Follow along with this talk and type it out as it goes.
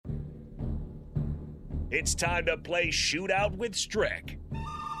It's time to play Shootout with Strick.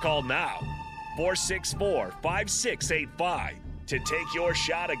 Call now, 464-5685, to take your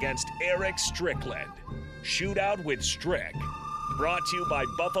shot against Eric Strickland. Shootout with Strick. Brought to you by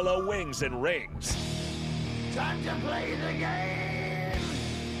Buffalo Wings and Rings. Time to play the game!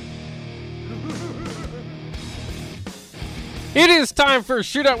 It is time for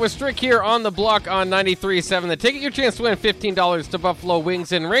Shootout with Strick here on the block on 93.7. The ticket, your chance to win $15 to Buffalo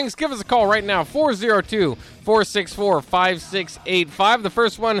Wings and Rings. Give us a call right now, 402-464-5685. The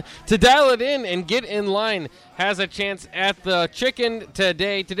first one to dial it in and get in line has a chance at the chicken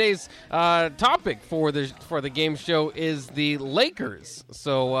today. Today's topic for the game show is the Lakers.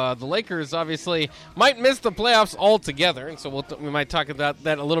 So the Lakers obviously might miss the playoffs altogether, and so we might talk about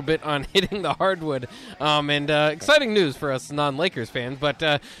that a little bit on Hitting the Hardwood. And exciting news for us non-Lakers fans. But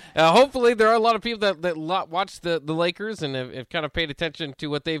hopefully there are a lot of people that watch the Lakers and have kind of paid attention to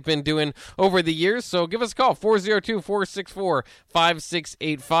what they've been doing over the years. So give us a call,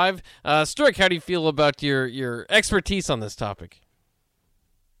 402-464-5685. Strick, how do you feel about your expertise on this topic?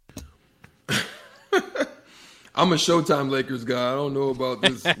 I'm a Showtime Lakers guy. I don't know about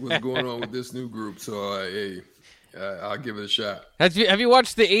this, what's going on with this new group, so I'll give it a shot. Have you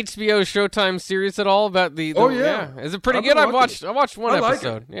watched the HBO Showtime series at all about the Oh yeah. Is it pretty good? I watched one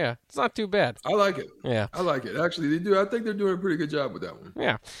episode. Yeah, it's not too bad. I like it. Yeah, I like it. Actually, they do. I think they're doing a pretty good job with that one.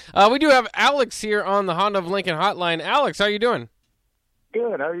 Yeah. We do have Alex here on the Honda of Lincoln hotline. Alex, how you doing?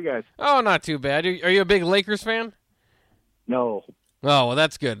 Good. How are you guys? Oh, not too bad. Are you a big Lakers fan? No. Oh, well,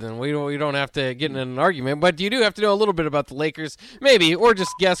 that's good. Then we don't have to get in an argument, but you do have to know a little bit about the Lakers, maybe, or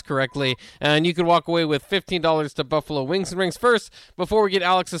just guess correctly, and you can walk away with $15 to Buffalo Wings and Rings. First, before we get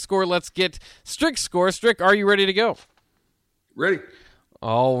Alex's score, let's get Strick's score. Strick, are you ready to go? Ready.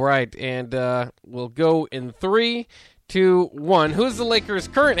 All right, and we'll go in 3, 2, 1. Who's the Lakers'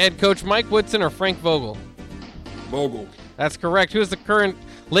 current head coach, Mike Woodson or Frank Vogel? Vogel. That's correct. Who's the current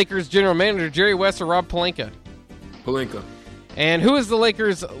Lakers general manager, Jerry West or Rob Pelinka? Pelinka. And who is the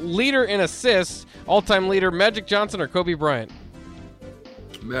Lakers' leader in assists, all-time leader, Magic Johnson or Kobe Bryant?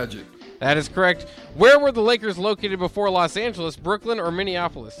 Magic. That is correct. Where were the Lakers located before Los Angeles, Brooklyn or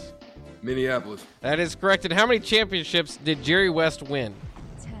Minneapolis? Minneapolis. That is correct. And how many championships did Jerry West win?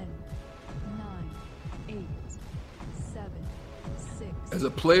 10, 9, 8, 7, 6. As a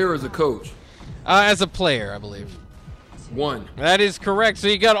player or as a coach? As a player, I believe. 1. That is correct. So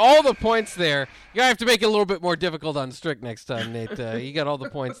you got all the points there. You have to make it a little bit more difficult on Strick next time, Nate. You got all the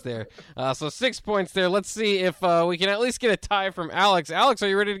points there. So 6 points there. Let's see if we can at least get a tie from Alex. Alex, are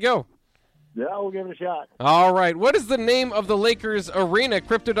you ready to go? Yeah, we'll give it a shot. All right. What is the name of the Lakers arena,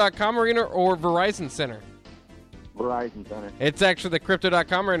 Crypto.com Arena or Verizon Center? Verizon Center. It's actually the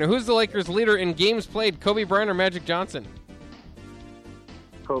Crypto.com Arena. Who's the Lakers' leader in games played, Kobe Bryant or Magic Johnson?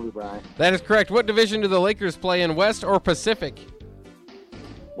 Kobe Bryant. That is correct. What division do the Lakers play in, West or Pacific?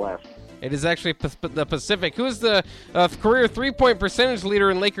 West. It is actually the Pacific. Who is the career three-point percentage leader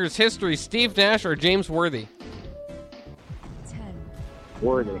in Lakers history, Steve Nash or James Worthy? 10.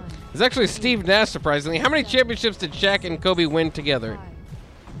 Worthy. It's actually Steve Nash, surprisingly. How many championships did Shaq and Kobe win together?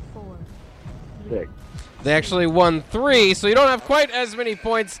 5, 4, 6. They actually won 3, so you don't have quite as many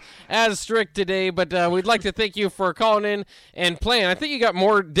points as Strick today, but we'd like to thank you for calling in and playing. I think you got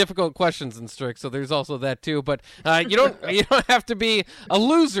more difficult questions than Strick, so there's also that too. But you don't have to be a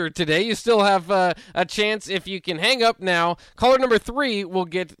loser today. You still have a chance if you can hang up now. Caller number 3 will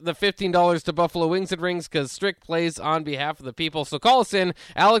get the $15 to Buffalo Wings and Rings because Strick plays on behalf of the people. So call us in,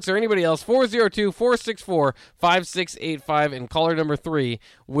 Alex or anybody else, 402-464-5685, and caller number 3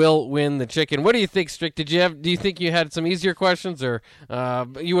 will win the chicken. What do you think, Strick? Do you think you had some easier questions, or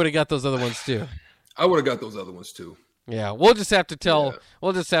you would have got those other ones too? I would have got those other ones too. Yeah, we'll just have to tell. Yeah.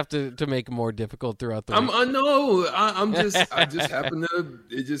 We'll just have to make it more difficult throughout the week. I know.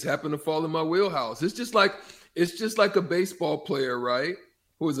 It just happened to fall in my wheelhouse. It's just like a baseball player, right?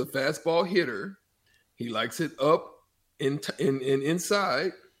 Who is a fastball hitter. He likes it up and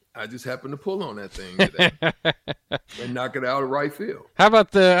inside. I just happened to pull on that thing today and knock it out of right field. How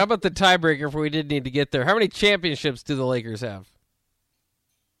about the tiebreaker if we did need to get there? How many championships do the Lakers have?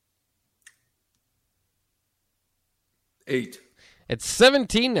 8. It's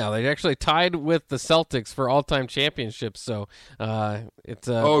 17 now. They actually tied with the Celtics for all-time championships. So it's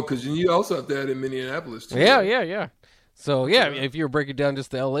because you also have to add in Minneapolis too. Yeah, right? yeah. So, yeah, if you were breaking down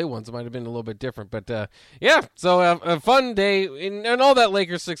just the L.A. ones, it might have been a little bit different. But, so a fun day. And all that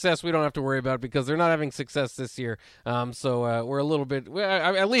Lakers success we don't have to worry about because they're not having success this year. So we're a little bit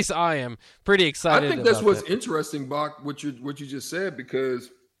at least I am pretty excited. I think that's what's interesting, Bach, what you just said, because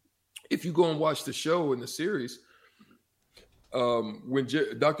if you go and watch the show in the series, when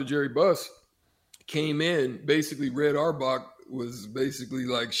Dr. Jerry Buss came in, basically Red Auerbach was basically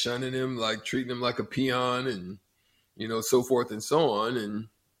like shunning him, like treating him like a peon, and so forth and so on.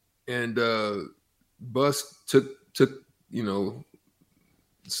 And Busk took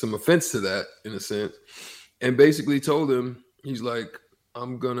some offense to that in a sense, and basically told him, he's like,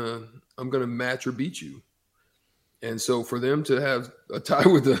 I'm gonna match or beat you. And so for them to have a tie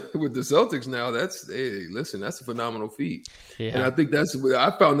with the Celtics now, that's a phenomenal feat. Yeah. And I think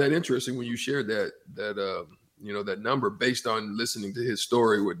I found that interesting when you shared that number based on listening to his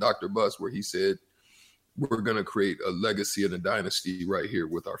story with Dr. Busk, where he said, we're going to create a legacy and a dynasty right here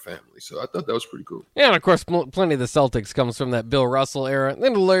with our family. So I thought that was pretty cool. Yeah, and of course, plenty of the Celtics comes from that Bill Russell era.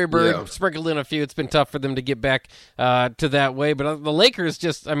 Then Larry Bird sprinkled in a few. It's been tough for them to get back to that way. But the Lakers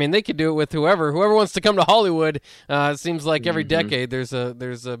they could do it with whoever wants to come to Hollywood. It seems like every decade there's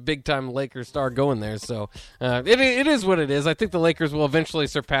a big-time Lakers star going there. So it is what it is. I think the Lakers will eventually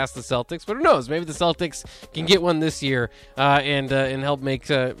surpass the Celtics. But who knows? Maybe the Celtics can get one this year and help make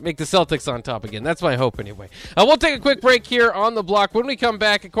the Celtics on top again. That's my hope. Anyway, we'll take a quick break here on the block. When we come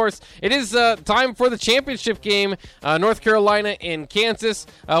back, of course, it is time for the championship game, North Carolina and Kansas.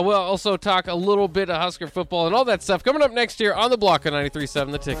 We'll also talk a little bit of Husker football and all that stuff coming up next year on the block on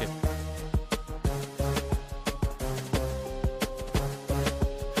 93.7 The Ticket.